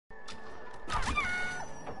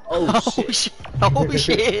Oh Oh shit. shit! Oh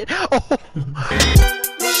shit! Oh.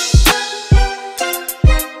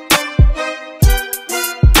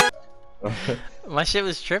 My shit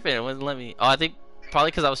was tripping. It wouldn't let me. Oh, I think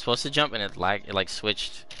probably because I was supposed to jump and it lagged. It like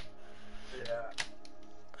switched.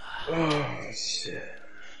 Oh shit.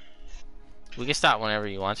 We can stop whenever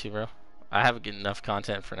you want to, bro. I have enough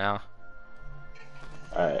content for now.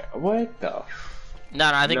 Alright, what the?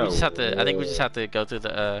 No, I think we No just have to. I think we just way. have to go through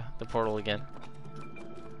the portal again.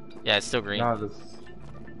 Yeah, it's still green. No, this.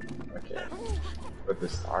 Okay. But the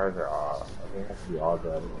stars are off. I think it has to be all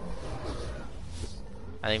good.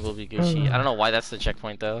 I think we'll be Gucci. I don't know why that's the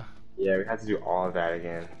checkpoint though. Yeah, we have to do all of that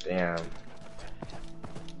again. Damn.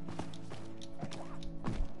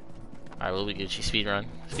 Alright, we'll be Gucci. Speedrun.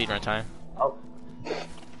 Speedrun time. Oh.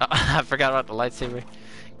 I forgot about the lightsaber.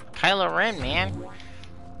 Kylo Ren, man.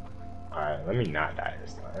 Alright, let me not die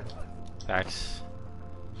this time. Facts.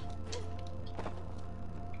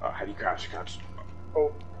 Oh, how do you crouch? Crouch.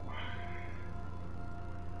 Oh.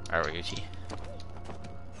 Alright, we're Gucci.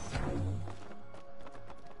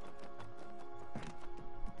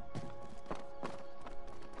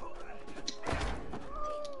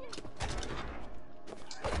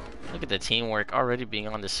 Look at the teamwork already being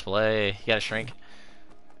on display. You gotta shrink.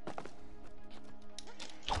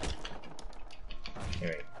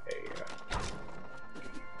 Anyway, there you go.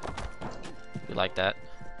 We like that.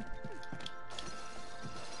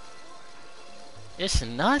 It's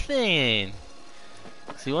nothing.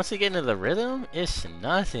 See, once you get into the rhythm, it's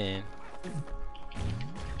nothing.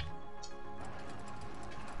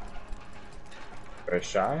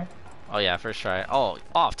 First try? Oh yeah, first try. Oh,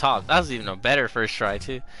 off top. That was even a better first try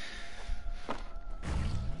too.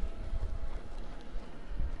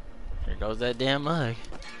 Here goes that damn mug.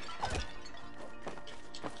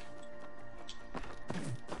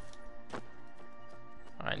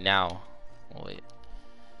 Alright, now. Oh, wait.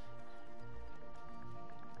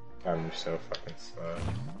 I'm so fucking slow.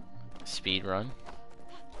 Speed run.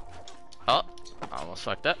 Oh, I almost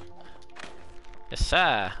fucked up. Yes,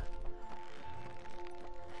 sir.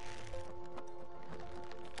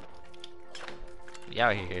 Get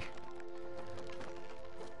out here.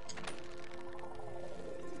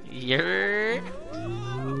 Yeah.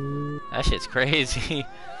 That shit's crazy.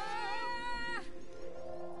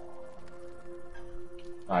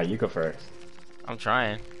 Alright, you go first. I'm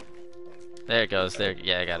trying. There it goes. There.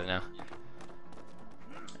 Yeah, I got it now.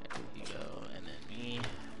 There you go, and then me.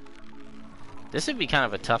 This would be kind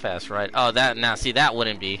of a tough ass ride. Oh, that now. See, that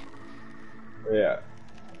wouldn't be. Yeah.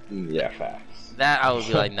 Yeah, facts. That I would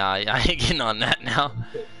be like, nah, I ain't getting on that now.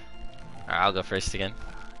 Alright, I'll go first again.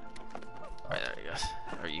 Alright, there he goes.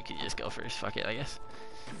 Or you could just go first. Fuck it, I guess.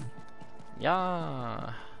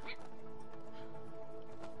 Yeah.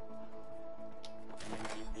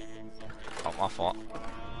 Oh, my fault.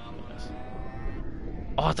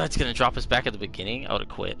 Oh, I thought it's gonna drop us back at the beginning. I would've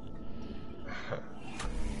quit.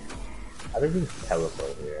 I think we can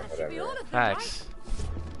teleport here, whatever. Facts.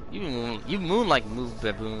 You moon like move,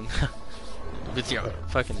 baboon. With your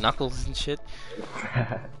fucking knuckles and shit.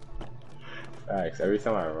 Facts, every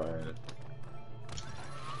time I run.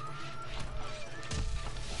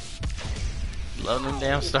 Love them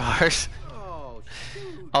damn stars.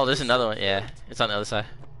 Oh, there's another one. Yeah, it's on the other side.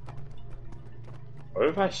 What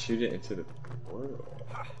if I shoot it into the portal?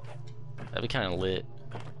 That'd be kind of lit.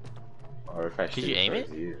 Or if I shoot you aim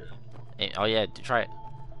towards it? you. Oh yeah, try it.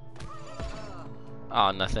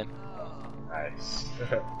 Oh, nothing. Nice.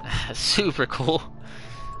 Super cool.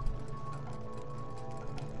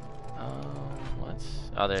 What?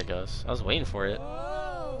 Oh, there it goes. I was waiting for it.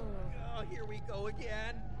 Oh, here we go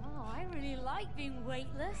again. Oh, I really like being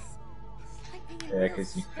weightless. It's like being Yeah,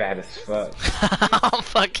 cause you fat as fuck. Oh,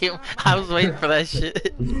 fuck him. I was waiting for that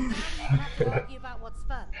shit. argue about what's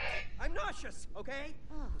fun. I'm nauseous, okay?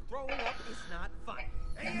 Throwing up is not fun.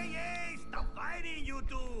 Hey, stop fighting, you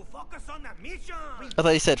two. Focus on the mission. I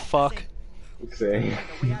thought he said fuck. Saying.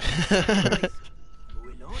 We'll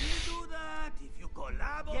only do that if you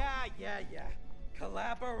collaborate. Yeah.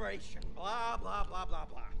 Collaboration. Blah, blah, blah, blah,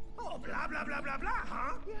 blah. Oh, blah, blah, blah, blah, blah,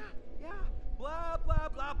 huh? Yeah. Blah, blah,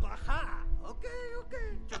 blah, blah, ha. Okay.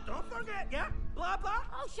 Just don't forget, yeah? Blah, blah.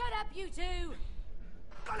 Oh, shut up, you two!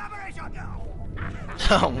 Collaboration, no.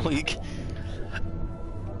 I'm weak.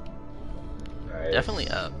 Nice. Definitely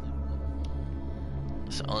up.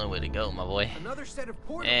 It's the only way to go, my boy. Another set of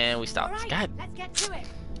portals. And we All stopped. right, God. let's get to it.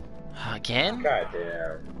 Again? God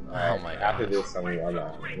damn. Alright, my after God. this, I'm going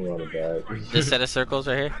to bed. This set of circles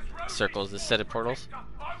right here? Circles, this set of portals?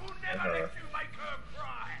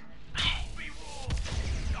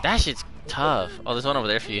 That shit's tough. Oh, there's one over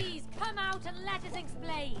there for you. Please, come out. out and let us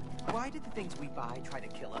explain. Why did the things we buy try to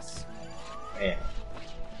kill us? Man.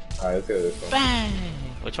 Alright, let's go this one. Bang!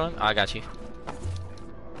 Which one? Oh, I got you.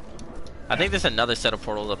 I think there's another set of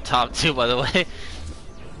portals up top too, by the way.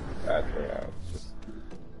 Gotcha, yeah. Just...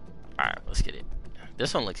 Alright, let's get it.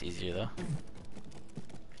 This one looks easier though.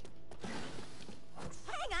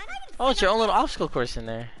 Oh, it's your own little obstacle course in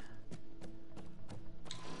there.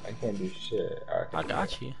 I can't do shit. I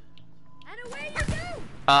got you. And away you go.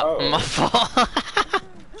 Oh. My fault.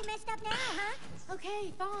 Who messed up now, huh?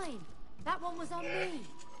 Okay, fine. That one was on me.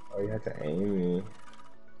 Oh, you have to aim me.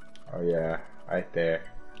 Oh yeah, right there.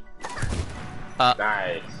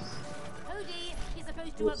 Nice. Cody, you're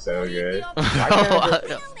supposed to You're so avoid good.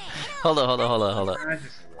 the Hold on. I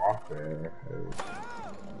just walk there.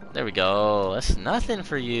 There we go. That's nothing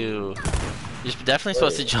for you. You're definitely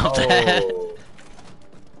supposed to jump that.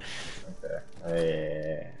 Okay.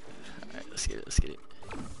 Alright, let's get it.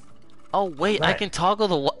 Oh wait, I Right. can toggle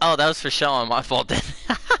the. Oh, that was for Sean. My fault then.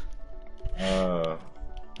 Oh.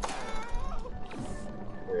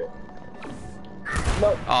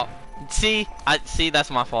 No. Oh, see,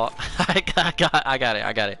 that's my fault. I got it.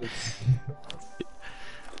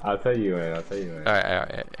 I'll tell you when. All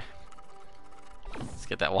right. Let's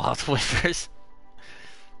get that wild away first.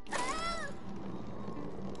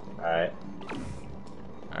 Alright.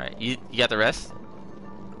 All right, you got the rest.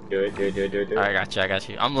 Do it. All right, I got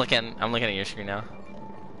you. I'm looking at your screen now.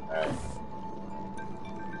 Alright.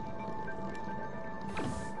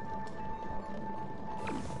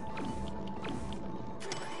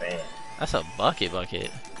 Bam. That's a bucket.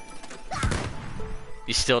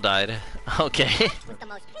 You still died. Okay. It's the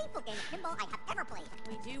most painful game of pinball I have ever played.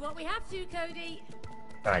 We do what we have to, Cody.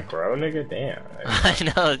 Can I grow, nigga? Damn.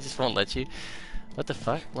 I know, it just won't let you. What the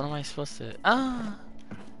fuck? What am I supposed to?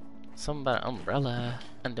 Something about an umbrella.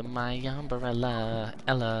 Under my umbrella,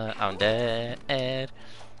 Ella, I'm dead.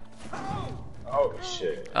 Oh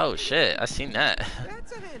shit. Oh shit, I seen that.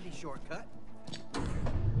 That's a handy shortcut.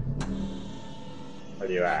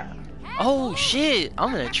 Where you at? Oh shit,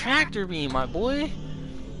 I'm in a tractor beam, my boy.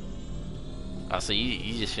 Oh, so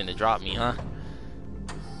you just finna drop me, huh?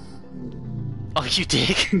 Oh, you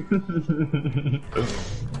dick.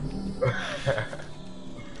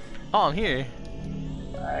 Oh, I'm here.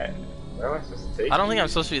 Alright. Where am I supposed to take I don't think you? I'm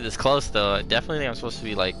supposed to be this close though. I definitely think I'm supposed to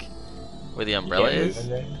be like where the umbrella You can't is. move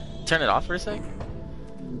in there? Turn it off for a sec.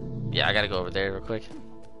 Yeah, I gotta go over there real quick.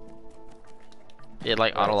 It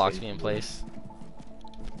like auto locks me in place.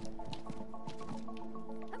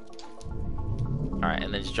 Alright,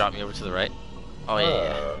 and then just drop me over to the right. Oh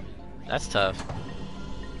yeah. That's tough.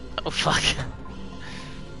 Oh fuck.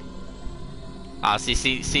 Ah,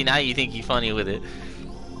 see now you think you funny with it.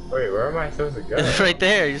 Wait, where am I supposed to go? It's right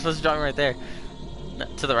there. You're supposed to drop me right there. No,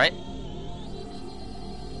 to the right.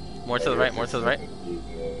 More to the right. More to the right.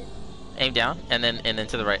 Aim down and then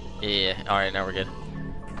to the right. Yeah. All right, now we're good.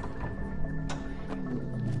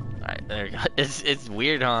 All right, there we go. It's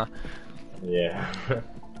weird, huh? Yeah.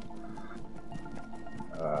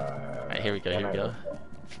 Alright, here we go.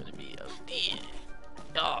 It's gonna be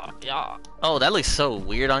yeah. Oh, that looks so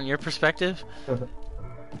weird on your perspective. Nice.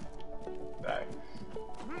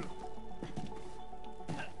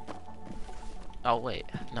 Oh wait,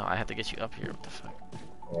 no, I have to get you up here. What the fuck?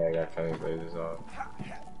 Yeah, I got funny blazers on.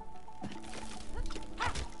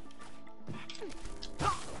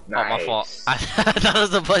 Oh, my fault. I thought it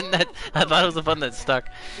was a button that stuck.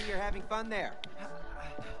 See, you're having fun there.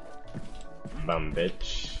 Bum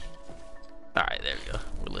bitch. All right, there we go.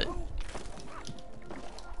 We're lit.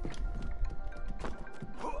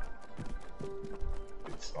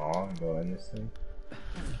 It's small. Go in this thing.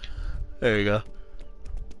 There you go.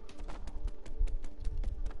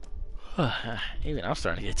 Even I'm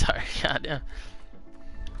starting to get tired. God damn.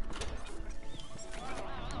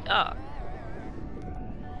 Ah.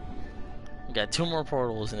 We got 2 more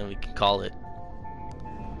portals and then we can call it.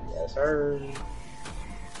 Yes, sir.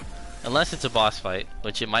 Unless it's a boss fight,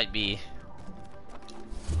 which it might be.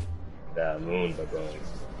 The moon baboon.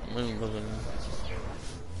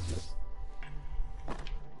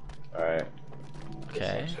 Alright.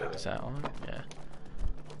 Okay, is that one? Yeah.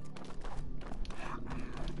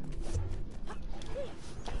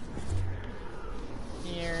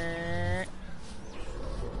 Here.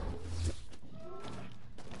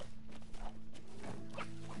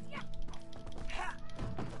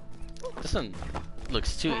 This one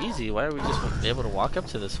looks too easy. Why are we just able to walk up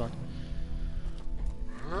to this one?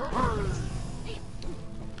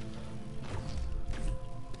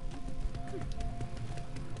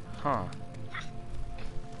 Huh.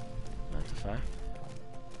 What the fuck?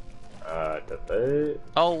 The bed.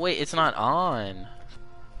 Oh wait, it's not on.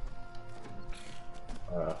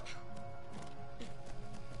 Uh,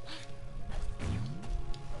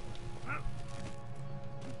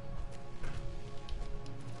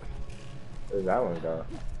 where'd that one go?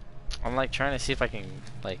 I'm like trying to see if I can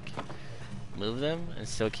like move them and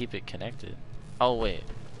still keep it connected. Oh wait.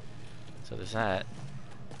 So there's that.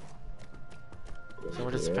 So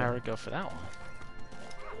where does the power go for that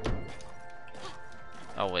one?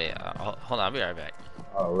 Oh wait, hold on, I'll be right back.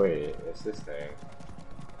 Oh wait, it's this thing.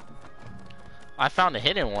 I found a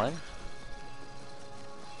hidden one.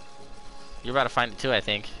 You're about to find it too, I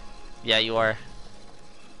think. Yeah, you are.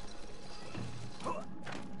 Oh,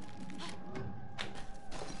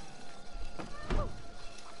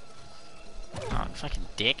 fucking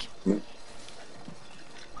dick.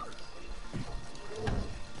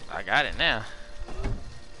 I got it now.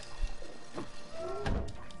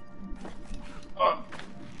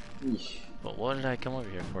 Eesh. But what did I come over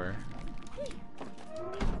here for?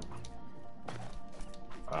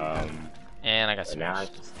 And I got But some. now I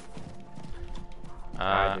just,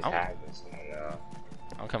 I just have this one now.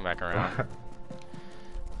 I'll come back around. I'm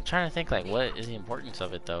trying to think like what is the importance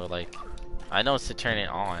of it though? Like I know it's to turn it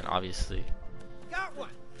on, obviously. Got one.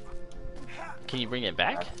 Can you bring it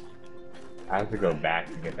back? I have to go back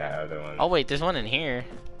to get that other one. Oh wait, there's one in here.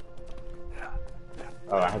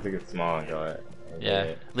 Oh, I have to get small and go it. and get Yeah.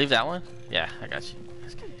 it. Leave that one? Yeah, I got you.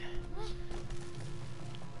 That's good.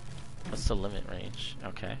 What's the limit range?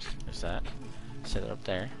 Okay, there's that. Set it up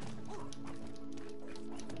there.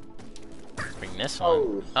 Bring this one.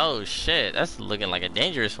 Oh. Oh shit, that's looking like a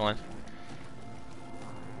dangerous one.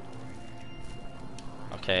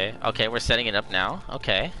 Okay, okay, we're setting it up now.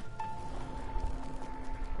 Okay.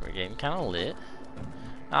 We're getting kind of lit.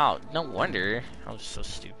 Oh, no wonder. I was so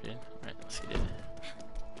stupid. Alright, let's get it.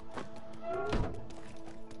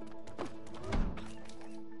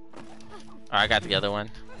 Alright, I got the other one.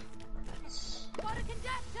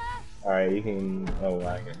 Alright, you can. Oh,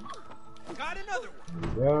 I can. Got another one. There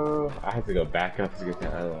you go. I have to go back up to get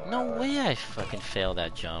that other one. No way I fucking failed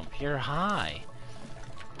that jump. You're high.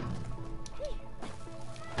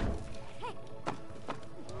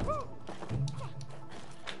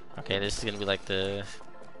 Okay, this is gonna be like the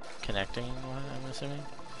connecting one, I'm assuming.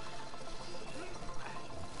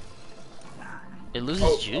 It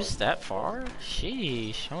loses juice that far?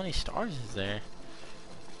 Sheesh, how many stars is there?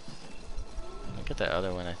 I'll get that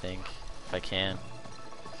other one, I think, if I can.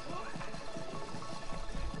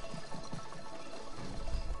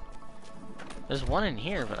 There's one in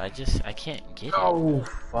here, but I can't get it. Oh,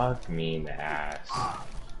 fuck me in the ass.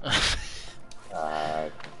 Oh,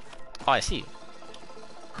 I see.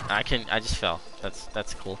 I just fell.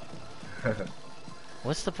 That's cool.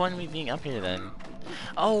 What's the point of me being up here then?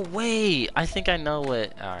 Oh wait, I think I know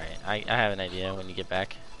what. Alright, I have an idea when you get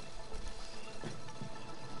back.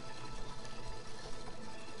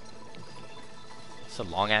 It's a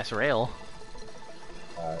long ass rail.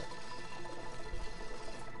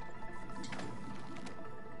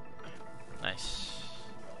 Nice.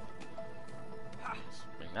 Let's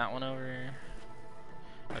bring that one over.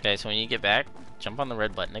 Okay, so when you get back, jump on the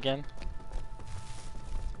red button again.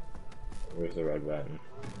 Where's the red button?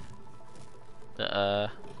 The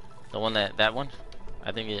one that one?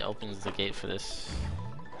 I think it opens the gate for this.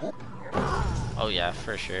 Oh yeah,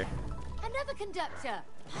 for sure. Another conductor.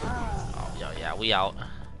 Oh yeah, we out.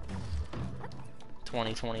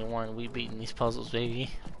 2021, we beating these puzzles, baby.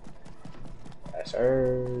 Yes,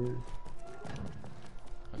 sir.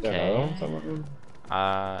 Okay. Some of them?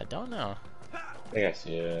 I don't know. I think I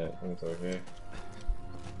see it. I think it's over here.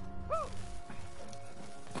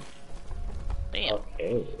 Bam.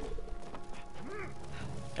 Okay.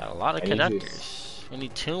 Got a lot of I need conductors. We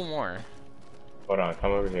need 2 more. Hold on,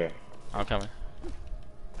 come over here. I'm coming.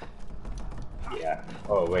 Yeah.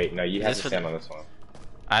 Oh wait, no, you Is have this to for stand the- on this one.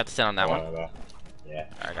 I have to stand on that one. No. Yeah.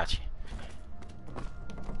 I got you.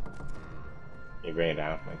 You bring it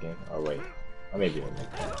down again. Oh wait. Oh, maybe you didn't.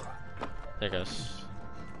 There it goes.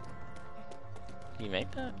 Can you make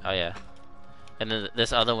that? Oh yeah. And then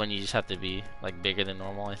this other one, you just have to be like bigger than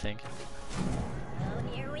normal, I think. Oh,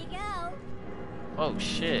 here we go. Oh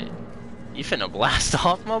shit! You finna blast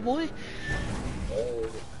off, my boy?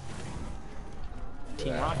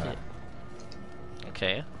 Team Yeah. Rocket.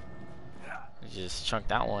 Okay. You just chunked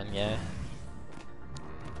that one, yeah.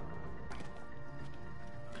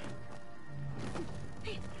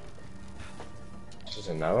 Just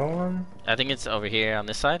another one? I think it's over here on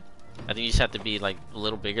this side. I think you just have to be like a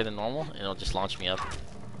little bigger than normal, and it'll just launch me up.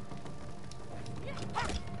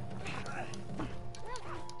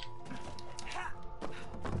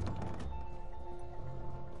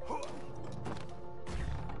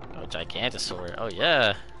 Oh, Gigantosaur. Oh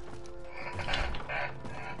yeah.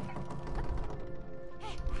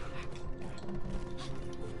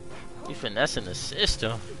 You finessing the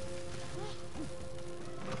system.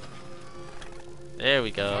 There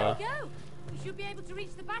we There go. we go. We should be able to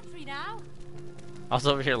reach the battery now. I was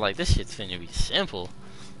over here like, this shit's finna be simple.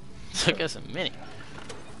 Took us a minute.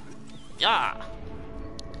 Yeah.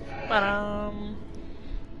 Ba-dum.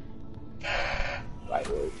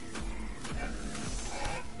 Lightweight.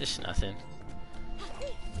 Just nothing.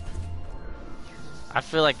 I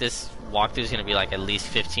feel like this walkthrough is gonna be like at least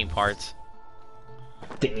 15 parts.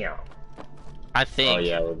 Damn. I think. Oh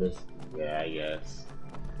yeah, well this. Yeah, I guess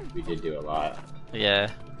we did do a lot. Yeah.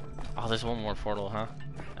 Oh, there's one more portal, huh?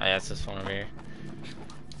 Oh, yeah, it's this one over here.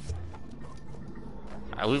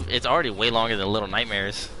 It's already way longer than Little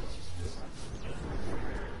Nightmares.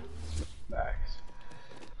 Facts.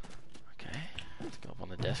 Okay, let's go up on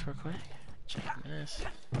the desk real quick. Check this.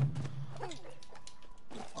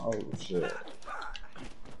 Oh shit.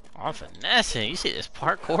 Oh, I'm finessing. You see this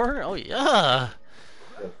parkour? Oh yeah.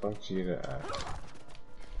 The fuck you that?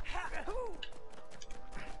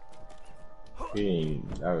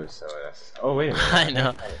 That was so ass. Oh wait a minute. I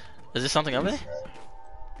know. Is there something over there?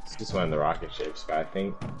 It's just one of the rocket shapes, but I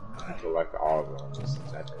think I collect all of them. Just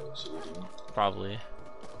exactly what she was doing. Probably.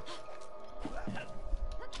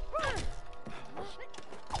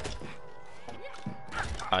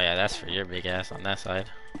 Oh yeah, that's for your big ass on that side.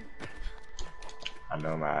 I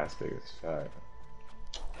know my ass big as fuck.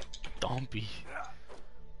 Dumpy.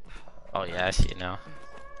 Oh yeah, I see it now.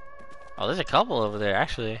 Oh, there's a couple over there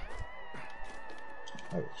actually.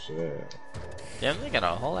 Oh shit. Damn, they got a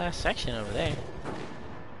whole ass section over there.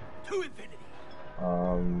 To infinity.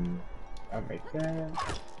 I make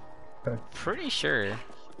that. Pretty sure.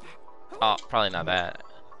 Oh, probably not that.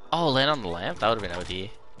 Oh, land on the lamp? That would have been OD.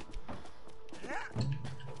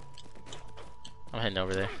 I'm heading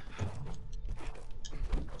over there.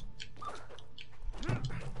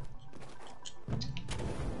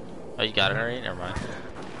 Oh, you got it already? Never mind.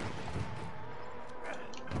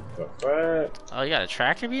 The fuck? Oh, you got a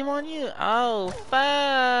tractor beam on you? Oh,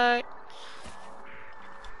 fuck.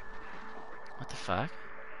 What the fuck?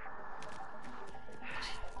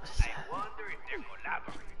 What is that? Wonder if they're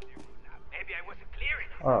collaborating. Maybe I wasn't clear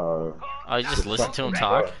enough. Oh. Oh, you just listen to him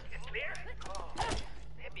talk? It's clear? Oh,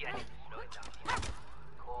 maybe I need to slow it down.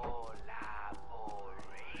 Collaboration.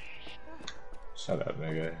 Shut up,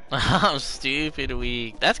 nigga. I'm stupid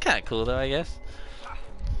weak. That's kind of cool though, I guess.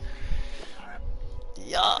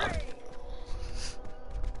 Yeah.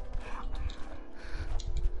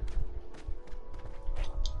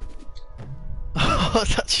 Oh, I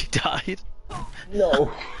thought you died.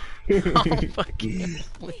 No. Oh, fucking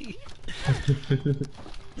leave.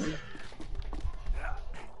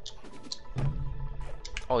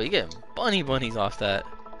 Oh, you getting bunnies off that.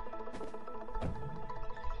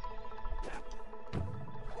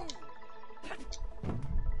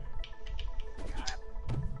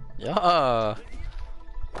 Yeah.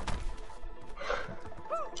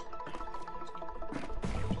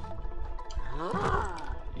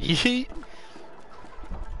 Yeet.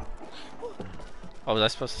 Oh, was I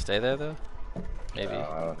supposed to stay there though? Maybe. No,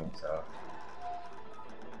 I don't think so.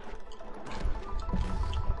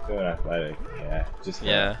 Good athletic, yeah. Just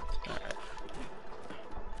Yeah.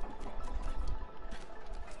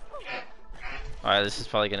 Alright, this is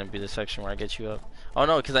probably gonna be the section where I get you up. Oh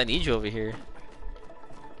no, because I need you over here.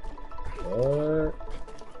 What?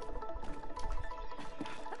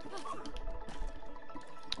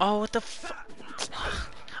 Oh, what the fuck?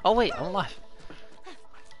 Oh wait, I'm alive.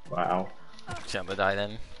 Wow. Just gonna die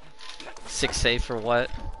then. 6 save for what?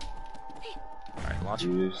 Alright, launch.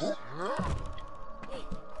 Juice.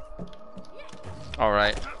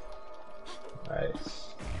 Alright.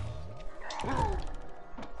 Nice.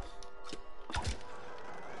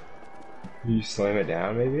 You slam it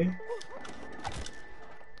down, maybe?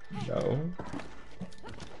 No.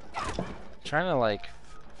 Trying to like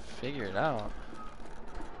figure it out.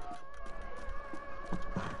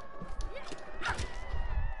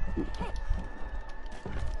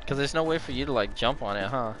 Cause there's no way for you to like jump on it,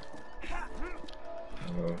 huh?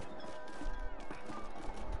 No.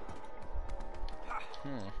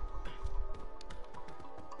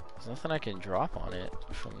 There's nothing I can drop on it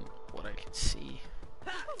from what I can see.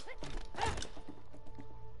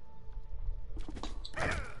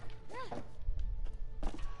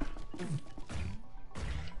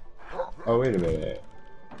 Oh, wait a minute.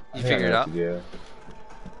 You figured it out?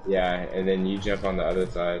 Yeah, and then you jump on the other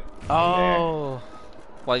side. Oh,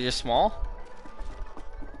 while you're small?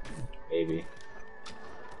 Maybe.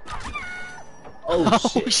 Oh,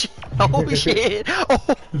 shit. Oh shit!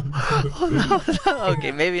 Oh, oh no, no.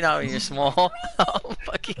 Okay, maybe not when you're small. Oh,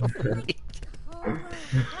 fucking wait. Glad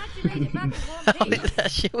you made it back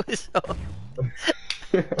That shit was so.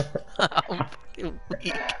 I'm fucking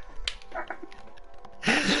weak.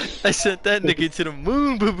 I sent that nigga to the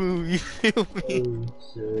moon, boo boo. You feel me? Oh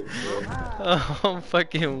shit, man. Oh, I'm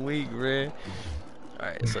fucking weak, man.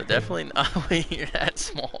 Alright, so definitely not when you're that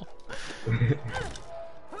small.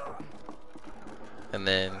 And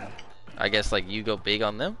then, I guess like you go big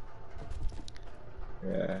on them.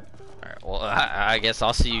 Yeah. Alright, well I guess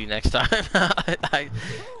I'll see you next time.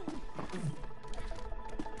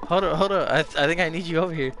 Hold up. I think I need you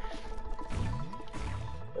over here.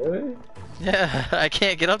 Really? Yeah, I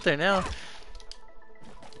can't get up there now.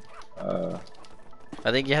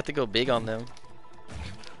 I I think you have to go big on them.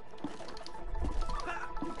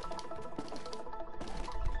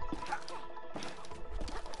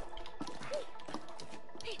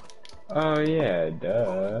 Oh yeah,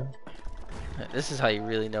 duh. This is how you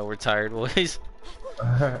really know we're tired, boys.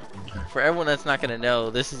 For everyone that's not gonna know,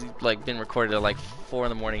 this has like been recorded at like 4 in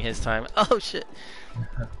the morning his time. Oh shit.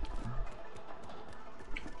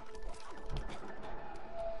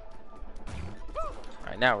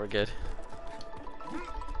 Alright, now we're good.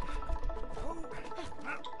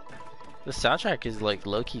 The soundtrack is like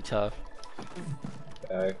low-key tough.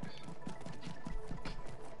 Facts.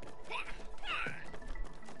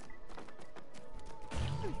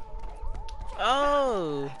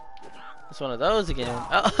 Oh, it's one of those again.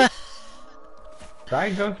 Oh, Did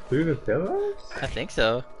I go through the pillars? I think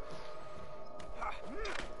so.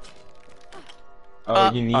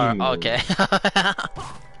 Oh, you need me. Okay.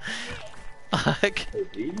 Fuck.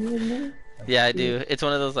 Wait, do you need me? Yeah, I do. It's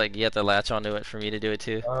one of those like you have to latch onto it for me to do it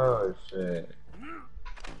too. Oh shit.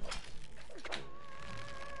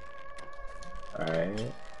 Alright.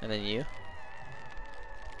 And then you.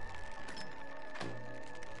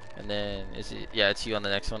 And then is it? Yeah, it's you on the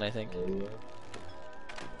next one, I think. Yeah.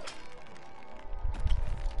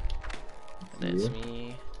 And then it's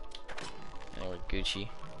me. And we're Gucci.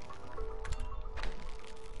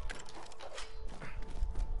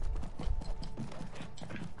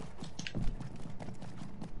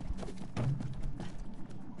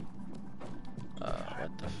 What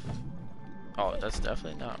the? Oh, that's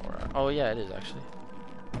definitely not where. Oh yeah, it is actually.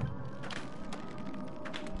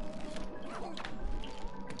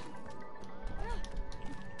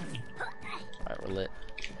 Alright, we're lit.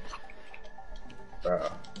 Bro.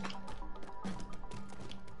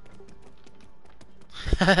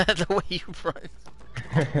 The way you run.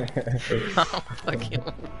 I'm fucking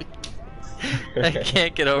weak. I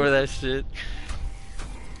can't get over that shit.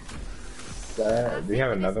 Do we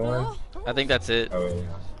have another one? I think that's it. Oh yeah. And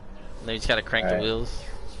then we just gotta crank the Alright. wheels.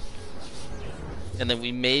 And then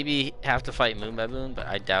we maybe have to fight Moon Baboon, but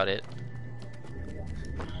I doubt it.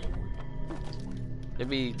 It'd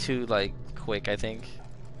be too like quick, I think.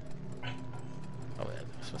 Oh yeah,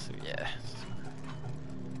 it's supposed to be, yeah.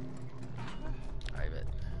 I bet.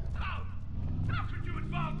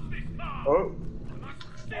 Oh.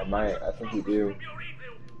 I might. I think we do.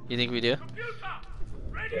 You think we do?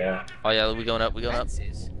 Yeah. Oh yeah, we going up, we going up.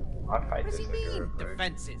 Defenses. I'll fight What this do you nigga real mean, quick.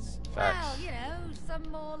 Defenses. Well, Facts. you know, some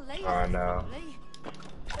more lazy. Oh, no. probably.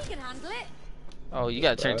 We can handle it. Oh, you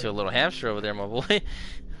gotta turn into a little hamster over there, my boy.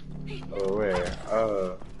 Oh where?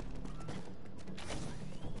 Oh,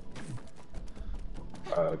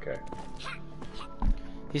 okay.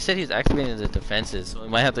 He said he's activating the defenses, so we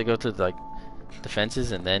might have to go to like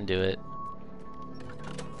defenses and then do it.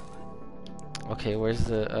 Okay, where's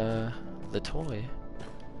the toy?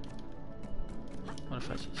 What if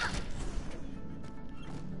I just...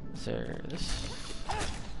 Is there this?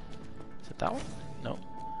 Is it that one? No.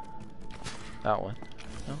 That one.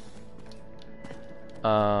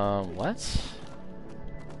 No. What?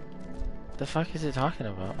 The fuck is it talking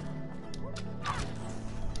about? I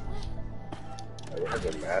have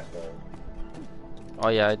a math one. Oh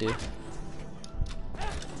yeah, I do.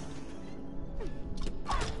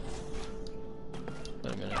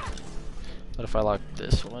 Wait a minute. What if I lock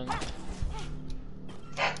this one?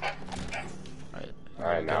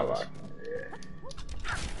 Alright, now lock. lock. Yeah.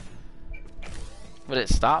 But it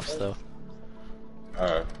stops though.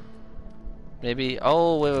 Maybe.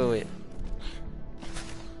 Oh wait.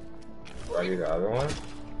 Do I do the other one?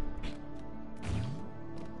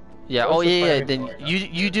 Yeah. What's Oh the yeah. fighting Then for?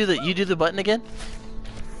 you do the button again.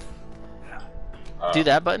 Do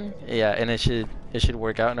that button. Yeah, and it should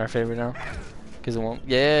work out in our favor now. Cause it won't.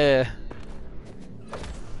 Yeah.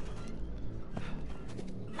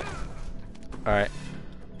 All right.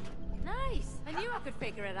 Nice. I knew I could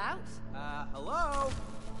figure it out. Hello?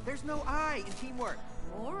 There's no I in teamwork.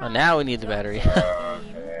 All right. Well, now we need the battery. Okay. Oh,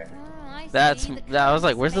 I That's see. The that. I was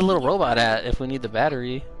like, colours where's the make little you robot crazy. at? If we need the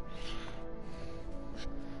battery.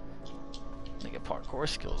 your parkour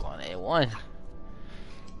skills on A1.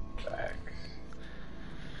 Facts.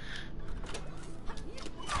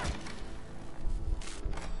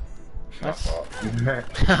 My That's- fault.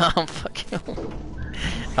 I'm fucking.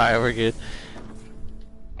 Alright, we're good.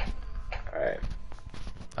 Alright.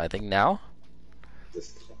 I think now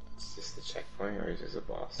Is this the checkpoint or is this a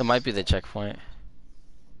boss? it might be the checkpoint.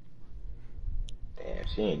 Damn,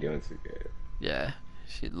 she ain't doing too good. Yeah,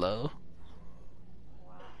 she's low.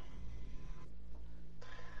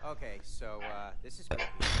 Okay, so this is creepy.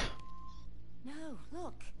 No,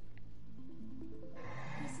 look.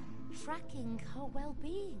 He's tracking her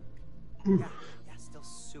well-being. Yeah, still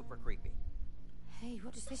super creepy. Hey,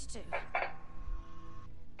 what does this do?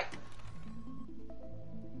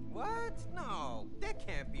 What? No, that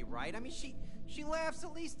can't be right. I mean, she laughs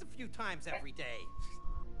at least a few times every day.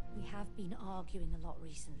 We have been arguing a lot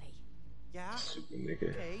recently. Yeah. Super nigga.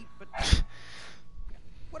 Okay, but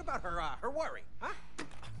what about her worry, huh?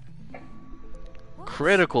 What?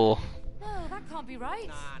 Critical. No, that can't be right.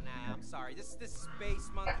 Nah, I'm sorry. This space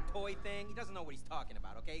monkey toy thing, he doesn't know what he's talking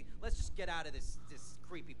about, okay? Let's just get out of this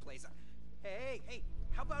creepy place. Hey,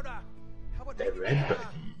 how about That maybe we red button.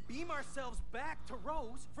 beam ourselves back to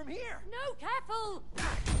Rose from here? No, careful!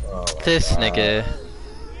 Oh my This God. nigga.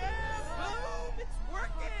 Yes, boom, it's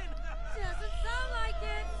working. Doesn't sound like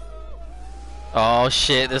it. Oh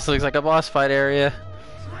shit, this looks like a boss fight area.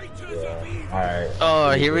 Yeah. Alright.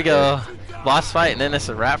 Oh, here we go. Boss fight, and then it's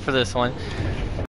a wrap for this one.